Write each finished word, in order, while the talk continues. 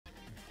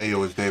Hey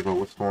yo, it's Davo.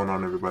 What's going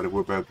on, everybody?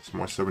 We're back with some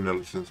more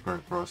 7 Since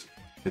Grand Cross.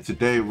 And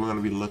today we're going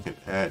to be looking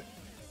at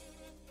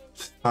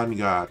Sun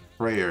God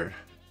FREYR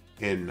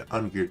in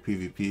ungeared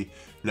PvP.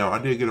 Now, I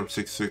did get him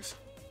 6-6.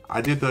 I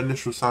did the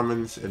initial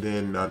summons and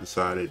then I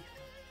decided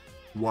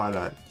why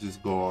not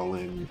just go all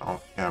in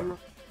off camera.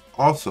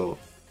 Also,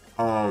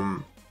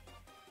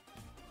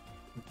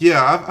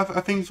 yeah,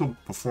 I think this will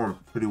perform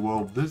pretty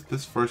well.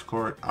 This first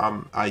card,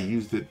 I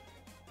used it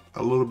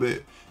a little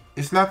bit.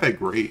 It's not that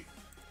great.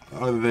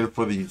 Other than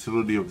for the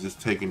utility of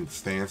just taking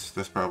stance,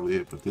 that's probably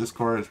it. But this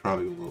card is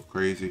probably a little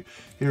crazy.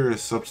 Here is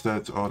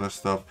substats, all that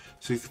stuff.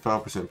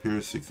 65%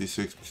 pierce,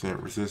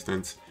 66%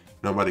 resistance.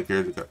 Nobody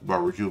cares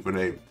about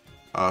rejuvenate.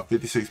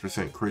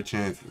 56% crit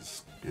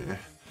chance. Yeah.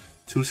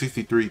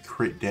 263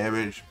 crit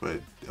damage,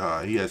 but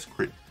he has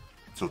crit,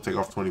 so take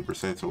off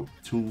 20%, so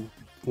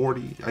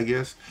 240, I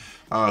guess.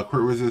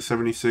 Crit resist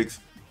 76,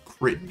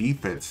 crit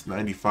defense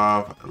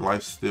 95,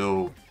 life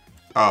steal.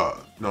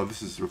 No,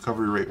 this is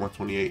recovery rate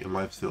 128 and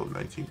life steal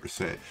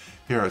 19%.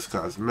 Here is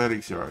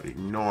cosmetics. You already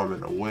know I'm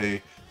in a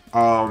way.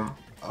 I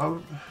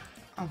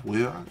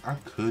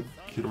could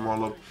get them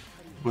all up,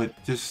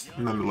 but just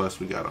nonetheless,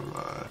 we got them.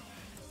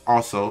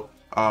 Also,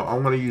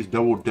 I'm gonna use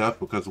double death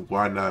because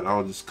why not?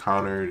 I'll just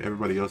counter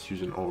everybody else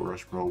using old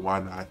rush, bro. Why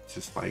not?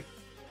 Just like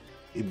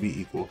it'd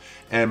be equal.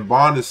 And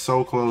Bond is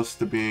so close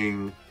to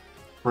being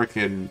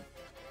freaking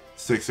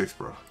 6-6,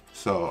 bro.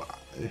 So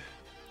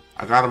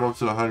I got him up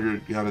to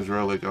 100, got his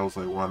relic. I was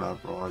like, why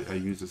not, bro? I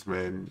use this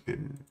man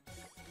in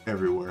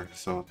everywhere.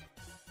 So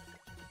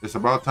it's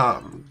about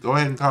time. Go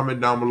ahead and comment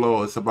down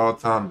below. It's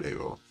about time,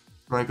 Davo.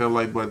 Smack that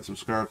like button,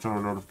 subscribe, turn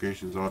on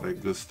notifications, all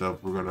that good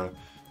stuff. We're gonna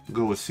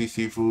go with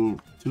CC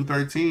Food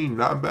 213.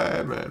 Not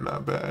bad, man.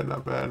 Not bad,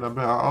 not bad, not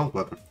bad. I was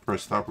about to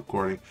press stop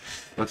recording.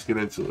 Let's get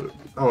into it.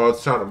 Oh, I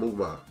was trying to move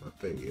my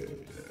thing. Yeah,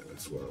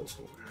 that's what I was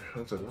over. I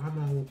was like, why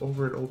am I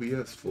over in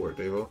OBS for it,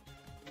 Davo?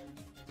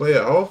 But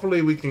yeah,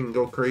 hopefully we can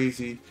go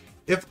crazy.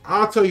 If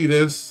I'll tell you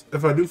this,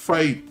 if I do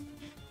fight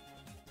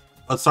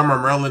a Summer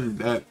Merlin,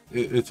 that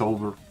it's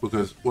over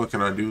because what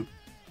can I do?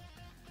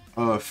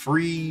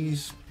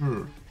 Freeze.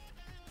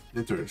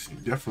 Interesting.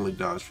 Definitely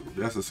dodge food.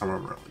 That's a Summer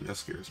Merlin. That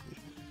scares me.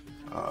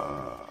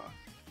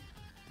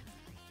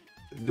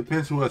 It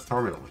depends who has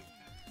Torment Link.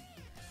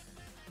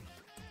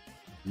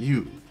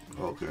 You.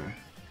 Okay.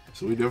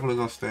 So we definitely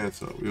gonna stand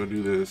up. We're gonna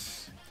do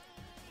this.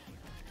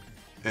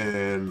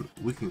 And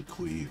we can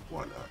cleave,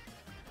 why not?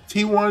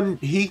 T1,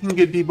 he can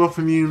get debuff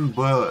immune,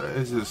 but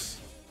it's just,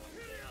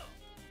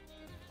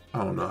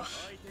 I don't know.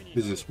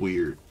 It's just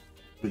weird.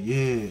 But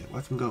yeah,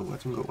 watch him go,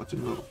 watch him go, watch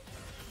him go.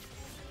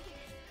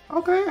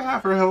 Okay,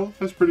 half her health.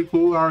 That's pretty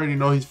cool. I already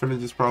know he's finna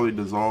just probably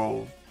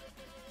dissolve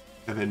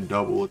and then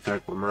double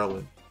attack with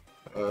Merlin.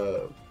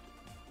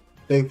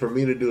 Thing for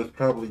me to do is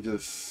probably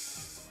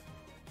just,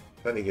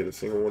 I didn't get a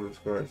single one of his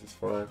cards, it's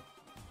fine.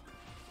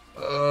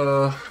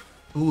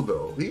 Who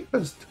though? He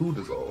has 2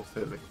 dissolves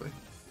technically.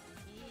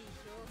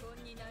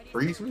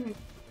 Freeze me?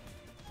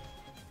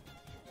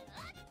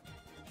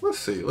 Let's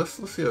see. Let's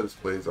see how this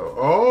plays out.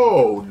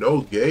 Oh,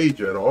 no gauge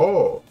at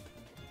all.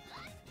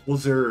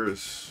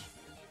 Wizards.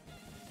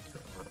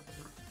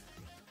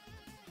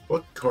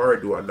 What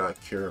card do I not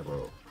care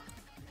about?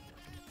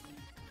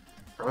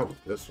 Probably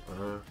this one,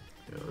 huh?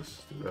 Yeah,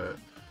 let's do that.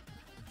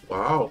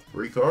 Wow,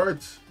 3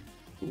 cards.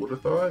 Who would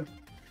have thought?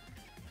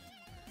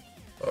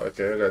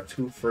 Okay, I got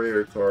 2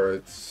 FREYR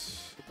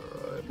cards,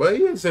 but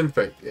he is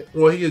infected.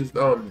 Well, he is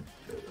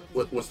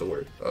what's the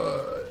word?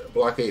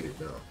 Blockaded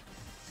now,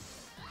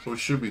 so it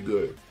should be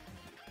good.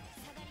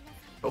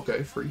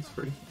 Okay, freeze.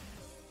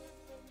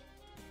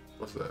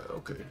 What's that?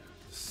 Okay,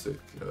 sick.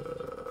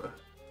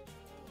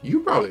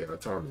 You probably got a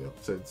time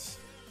up since.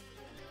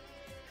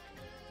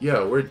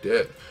 Yeah, we're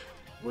dead.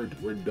 We're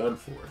done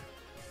for.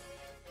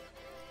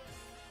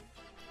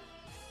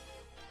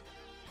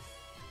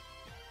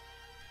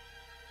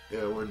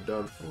 Yeah, we're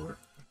done for.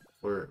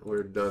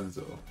 We're done,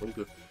 so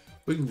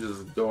we can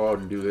just go out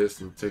and do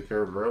this and take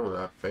care of Merlin,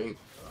 I think.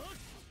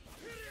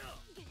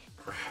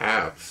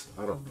 Perhaps.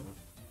 I don't know.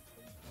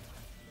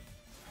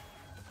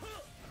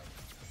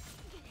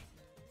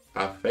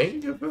 I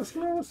think if this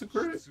one was the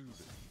crit.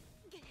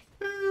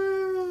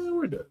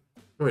 We're done.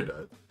 We're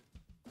done.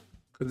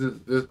 Cause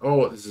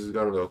this is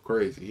gonna go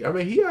crazy. I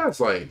mean, he has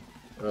like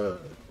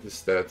his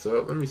stats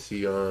up. Let me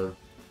see on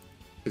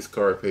his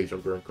card page on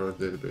Grand Cross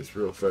database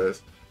real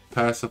fast.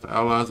 Passive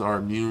allies are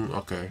immune.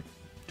 Okay,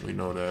 we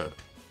know that.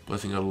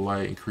 Blessing of the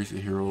Light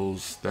increases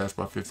heroes' stats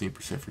by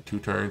 15% for 2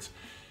 turns.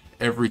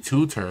 Every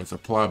 2 turns,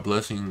 apply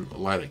Blessing of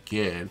Light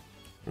again.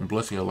 When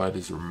Blessing of Light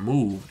is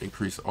removed,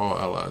 increase all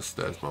allies'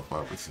 stats by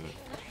 5%.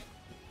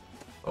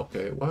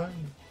 Okay, why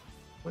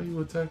are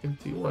you attacking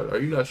T1? Are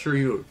you not sure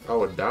I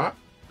would die?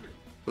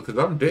 Because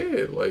I'm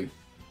dead. Like,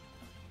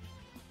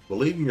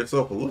 believe in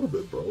yourself a little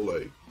bit, bro.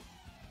 Like,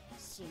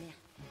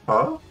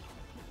 huh?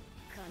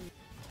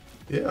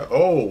 Yeah.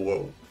 Oh,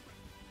 whoa.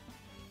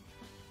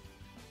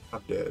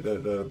 I'm dead.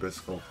 That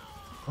bitch going.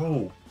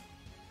 Oh.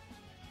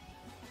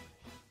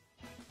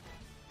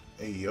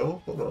 Hey,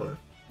 yo, hold on.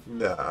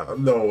 Nah,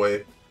 no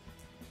way.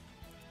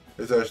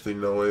 There's actually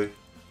no way.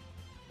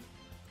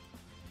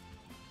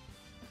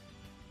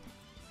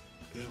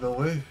 There's no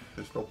way.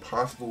 There's no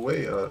possible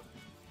way.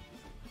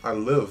 I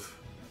live.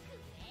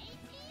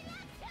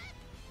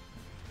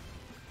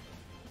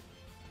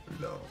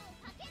 No.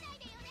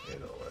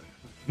 Ain't no way.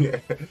 Yeah.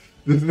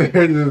 There's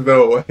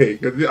no way.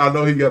 Because I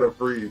know he got a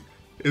freeze.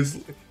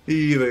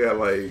 He either got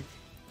like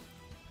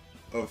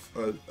I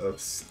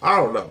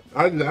don't know.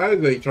 I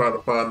just ain't trying to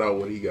find out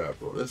what he got,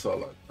 bro. That's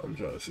all I'm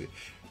trying to see.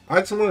 I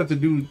just wanted to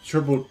do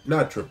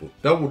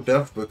double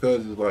death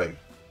because it's like,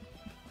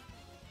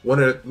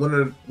 when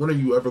are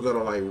you ever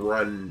gonna like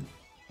run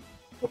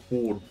a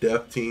full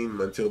death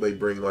team until they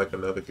bring like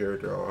another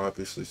character out,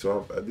 obviously.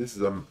 So this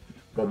is a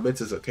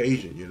momentous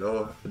occasion, you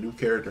know. A new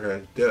character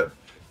has death.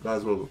 Might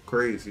as well go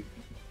crazy.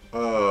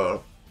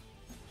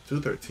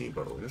 213,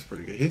 by the way, that's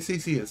pretty good. His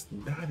CC is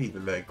not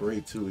even that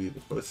great too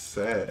either, but it's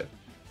sad.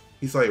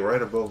 He's like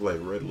right above like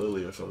Red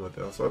Lily or something like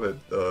that. I saw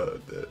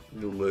that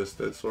new list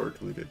that Sword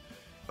tweeted.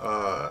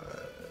 Yeah,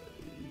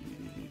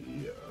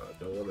 I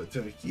don't want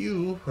to take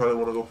you. Probably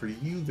want to go for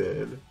you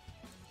then.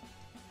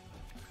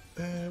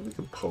 We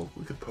can poke.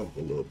 We can poke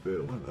a little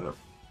bit. Why not?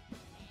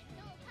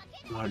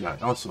 Why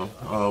not? Also,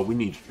 we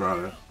need to try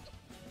to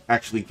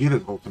actually get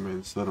his ultimate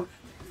instead of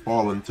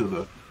falling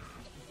into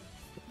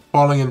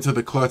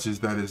the clutches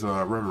that is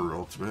Rimmer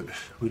ultimate.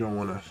 We don't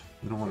want that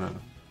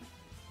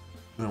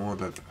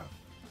to happen.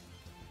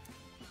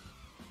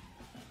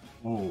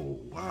 Oh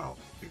wow.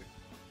 Okay.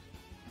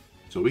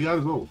 So we got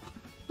his ult.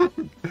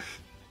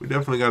 We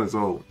definitely got his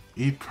ult.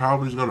 He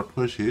probably is gonna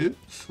push his.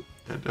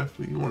 Yeah,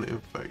 definitely you want to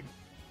infect.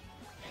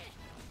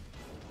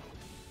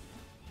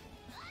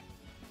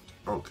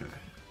 Okay.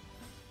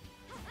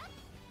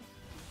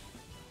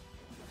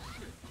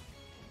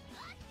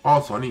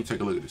 Also, I need to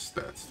take a look at his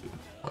stats too.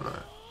 Why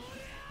not?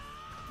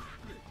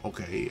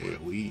 Okay,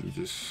 AoE, you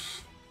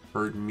just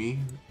hurting me.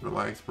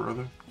 Relax,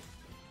 brother.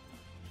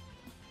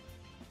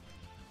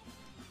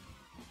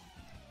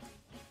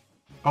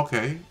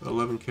 Okay,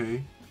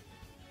 11k,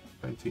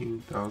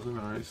 19,000.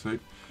 All right, sick.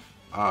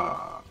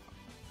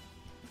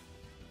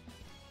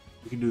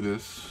 We can do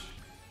this,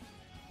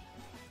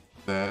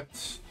 that,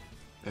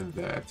 and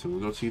that, and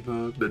we'll go see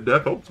the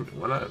Death Ultimate.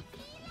 Why not?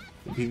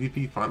 The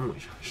PvP finally.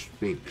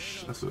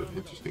 Sphinx. That's an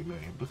interesting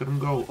name. Look at him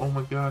go. Oh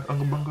my god,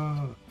 Unga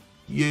Bunga.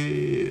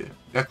 Yeah,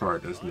 that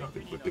card does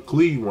nothing, but the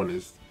Clee one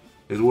is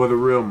where the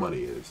real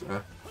money is,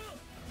 huh?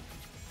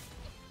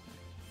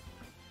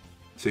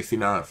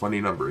 69,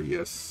 funny number,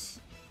 yes.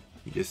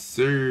 Yes,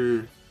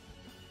 sir.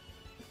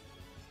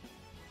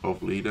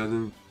 Hopefully he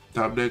doesn't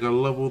top deck a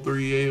level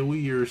 3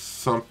 AoE or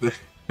something.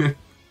 You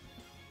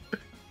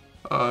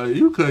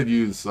could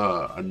use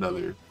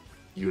another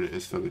unit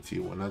instead of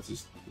T1. I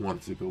just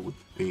wanted to go with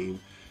the theme.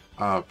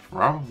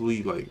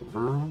 Probably like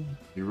Earl.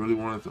 You really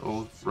wanted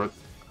to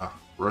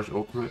rush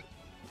ultimate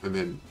and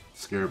then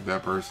scare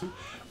that person.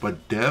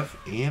 But Death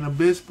and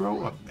Abyss,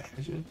 bro,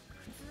 imagine.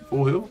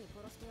 Full heal?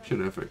 Should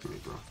have affected me,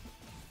 bro.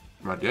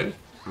 Am I dead?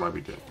 I might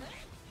be dead.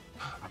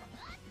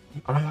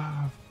 I'm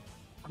alive.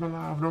 I'm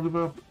alive. Don't give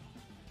up.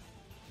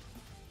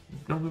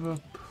 Don't give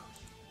up.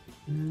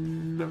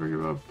 Never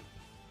give up.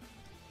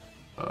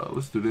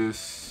 Let's do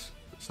this.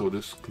 So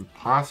this can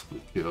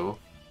possibly kill.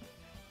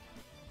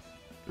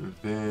 And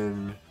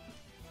then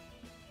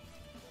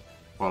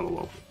follow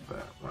up with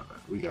that.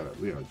 We gotta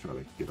try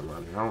to get him out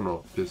of here. I don't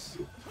know if this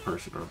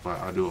person or if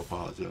I do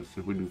apologize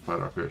if we do fight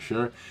our fair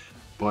share.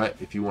 But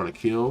if you want to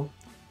kill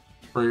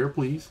FREYR,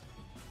 please.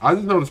 I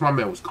just noticed my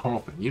man was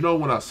coughing. You know,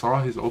 when I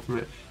saw his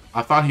ultimate,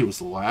 I thought he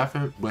was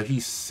laughing, but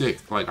he's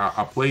sick. Like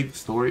I played the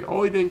story.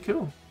 Oh, he didn't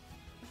kill him.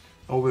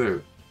 Over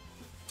there.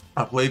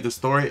 I played the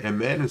story, and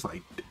man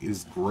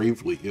is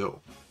gravely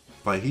ill.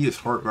 Like he is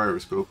heart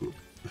virus Goku.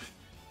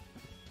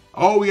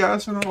 Oh, we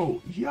got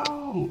SNO.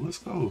 Yo, let's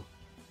go.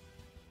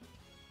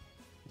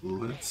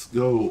 Let's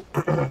go.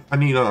 I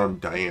need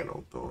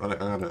Diano though. I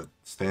gotta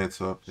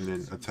stance up and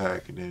then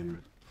attack, and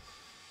then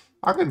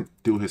I can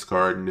do his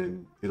card, and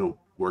then it'll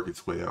work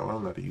its way out. I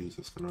don't know how to use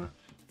this. Gonna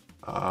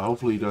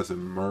hopefully he doesn't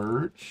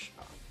merge.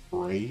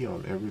 Pray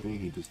on everything.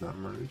 He does not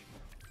merge.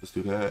 Let's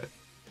do that,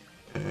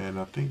 and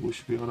I think we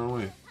should be on our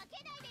way.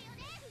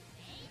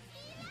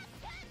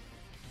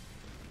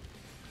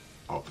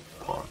 Oh,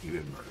 fuck, he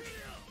didn't merge.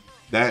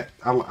 That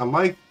I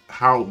like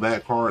how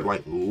that card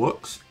like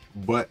looks,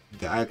 but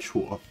the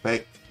actual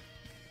effect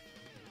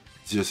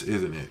just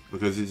isn't it,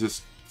 because it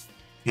just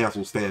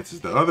cancels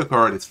stances. The other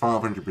card is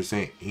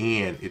 500%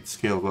 and it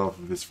scales off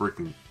of its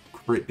freaking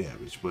crit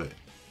damage, but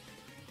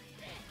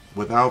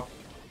without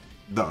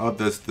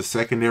the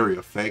secondary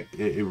effect,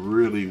 it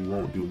really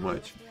won't do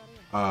much.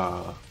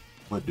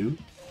 But dude,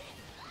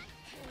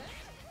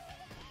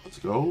 let's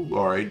go.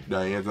 All right,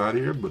 Diane's out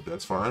here, but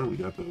that's fine. We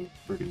got the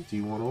freaking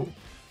T1 ult.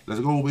 Let's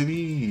go,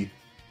 baby.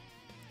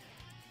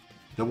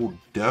 Double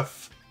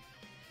death.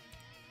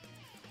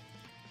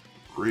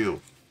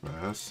 Real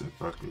fast,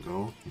 if I can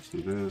go. Let's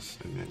do this,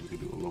 and then we can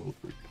do a level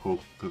 3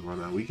 poke, because right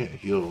now we can't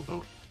heal,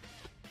 though.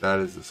 That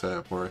is the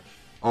sad part.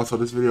 Also,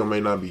 this video may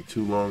not be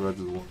too long. I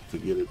just wanted to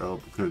get it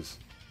out, because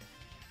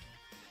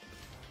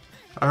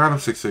I got him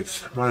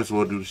 6-6. Might as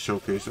well do the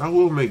showcase. I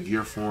will make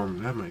gear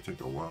form. That might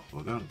take a while, though.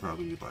 That'll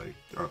probably be like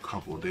a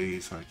couple of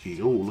days. High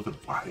key. Oh, look at the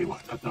body.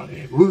 What's that done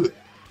here?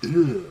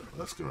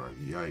 That's gonna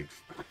yikes.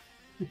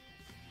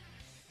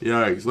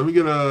 Yikes. Let me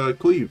get a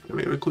cleave. Can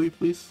I get a cleave,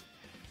 please?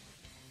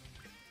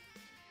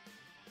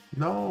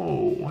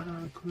 No, why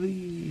not a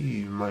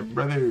cleave, my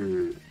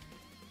brother?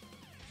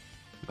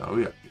 No,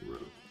 we gotta get rid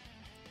of it.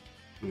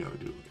 We gotta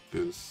do it like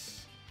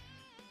this.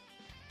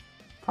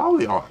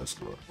 Probably all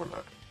Escalade. Why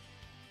not?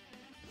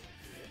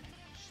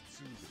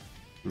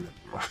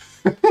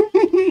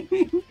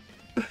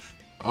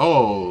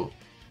 Oh,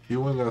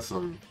 you went got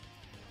some.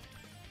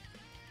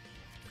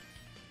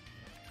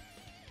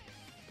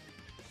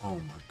 Oh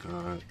my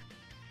god.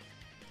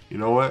 You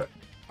know what?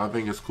 I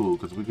think it's cool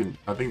because we can.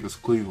 I think this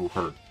cleave will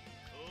hurt.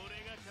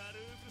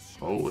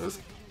 Oh, that's.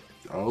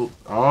 Oh,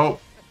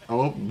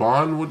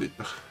 Bond would it?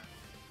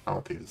 I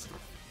don't think it's.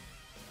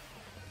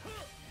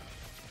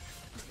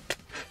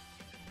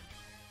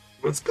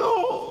 Let's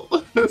go.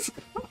 Let's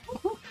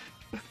go.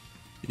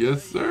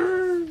 Yes,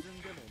 sir.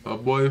 My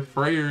boy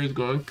FREYR is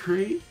going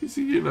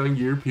crazy in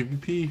on-gear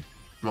PvP.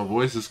 My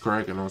voice is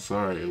cracking. I'm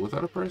sorry. Was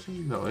that a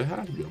person? No, it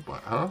had to be a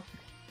bot, huh?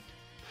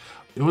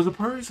 It was a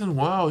person.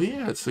 Wow,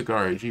 yeah, it's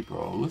Cigar AG,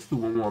 bro. Let's do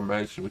one more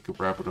match and we can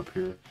wrap it up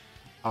here.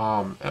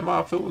 Am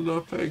I feeling the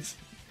effects?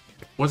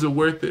 Was it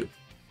worth it?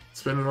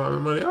 Spending all my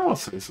money? I would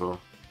say so.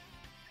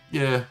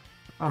 Yeah,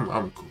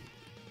 I'm cool.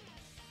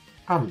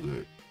 I'm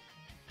good.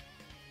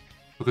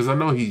 Because I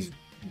know he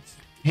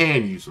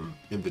can use them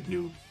in the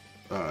new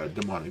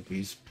demonic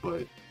beast,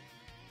 but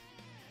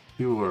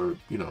people are,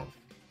 you know,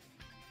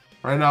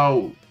 right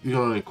now you can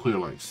only clear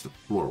like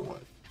floor 1,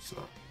 so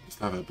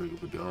it's not that big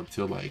of a deal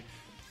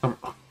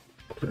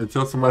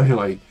until somebody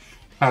like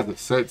has a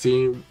set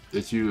team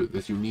that you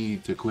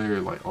need to clear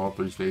like all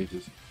 3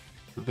 stages.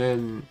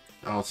 Then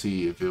I'll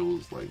see if it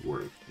was like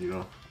worth, you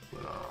know.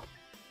 But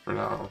for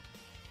now,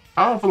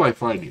 I don't feel like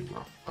fighting you,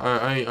 bro.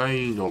 I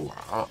ain't gonna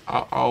lie.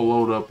 I'll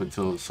load up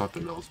until it's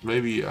something else.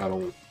 Maybe I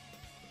don't.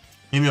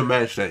 Give me a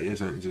match that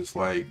isn't just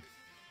like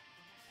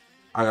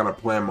I gotta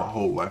plan my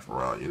whole life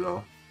around, you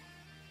know.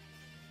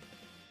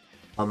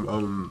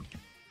 I'm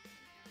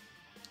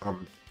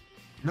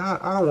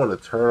not. I don't want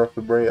to turn off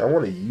the brain. I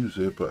want to use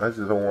it, but I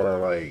just don't want to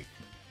like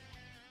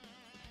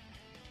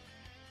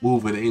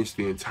move an inch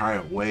the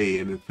entire way,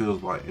 and it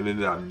feels like, and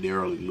then I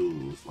narrowly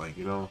lose. Like,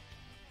 you know,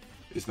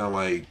 it's not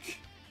like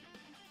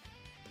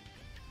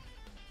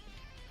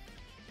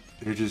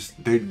they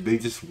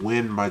just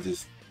win by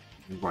just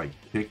like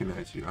picking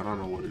at you. I don't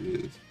know what it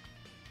is.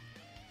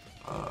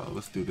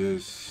 Let's do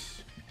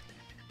this.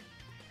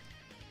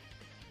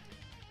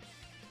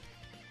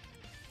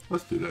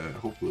 Let's do that.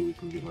 Hopefully we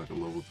can get like a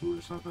level 2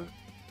 or something.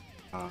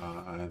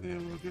 And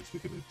then I guess we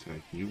can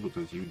attack you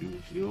because you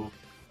do heal.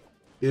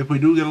 If we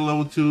do get a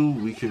level 2,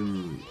 we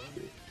can.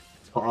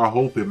 I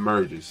hope it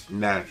merges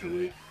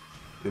naturally,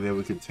 and then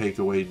we can take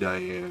away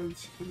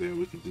Diane's, and then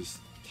we can just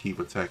keep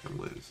attacking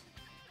Liz.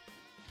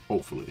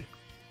 Hopefully.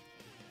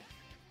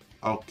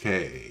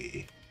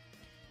 Okay.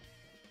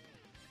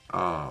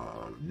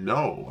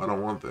 No, I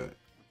don't want that.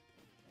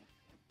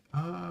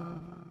 Yeah.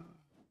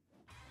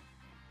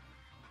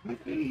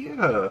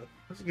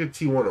 Let's get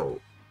T10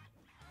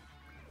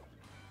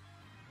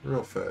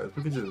 real fast.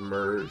 We can just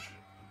merge.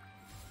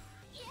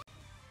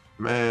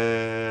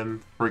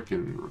 Man,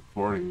 freaking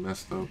recording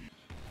messed up.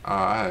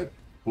 I had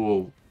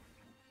full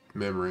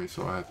memory,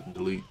 so I had to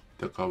delete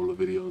a couple of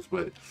videos,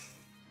 but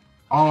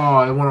oh,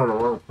 I went on the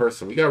wrong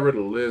person. We got rid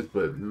of Liz,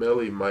 but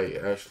Melly might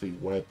actually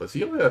wipe us.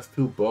 He only has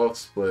 2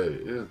 bucks, but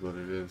it is what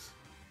it is.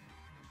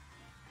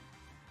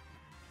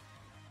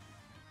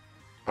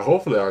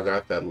 Hopefully I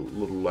got that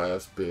little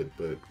last bit,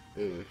 but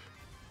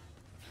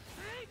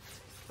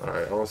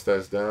alright, all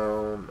stats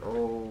down.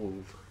 Oh,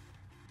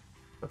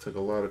 I took a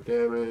lot of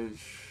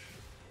damage.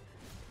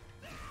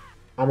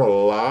 I'm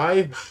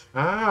alive?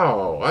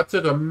 How? I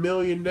took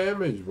 1,000,000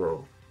 damage,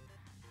 bro.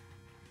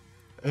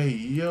 Hey,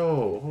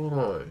 yo, hold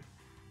on.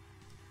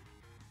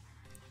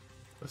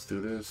 Let's do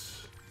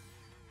this.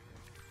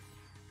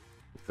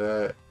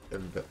 That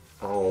and that.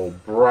 Oh,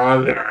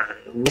 brother.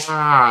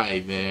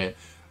 Why, man?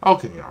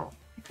 Okay, y'all.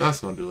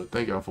 That's gonna do it.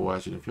 Thank y'all for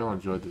watching. If y'all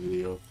enjoyed the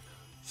video,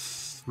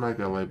 smack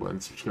that like button,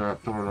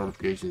 subscribe, turn on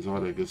notifications, all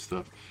that good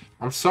stuff.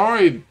 I'm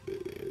sorry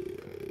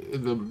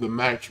the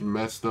match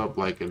messed up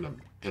like in the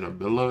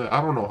middle of it. I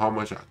don't know how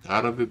much I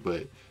got of it,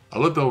 but I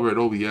looked over at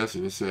OBS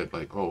and it said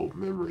like, oh,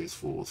 memory is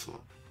full.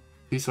 So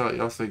peace out.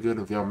 Y'all stay good.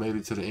 If y'all made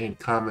it to the end,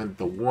 comment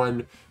the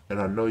 1,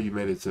 and I know you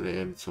made it to the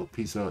end. So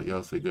peace out.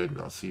 Y'all stay good,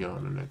 and I'll see y'all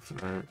in the next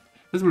one. All right.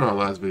 This is my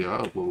last video.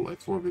 I uploaded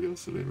like 4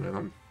 videos today, man.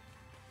 I'm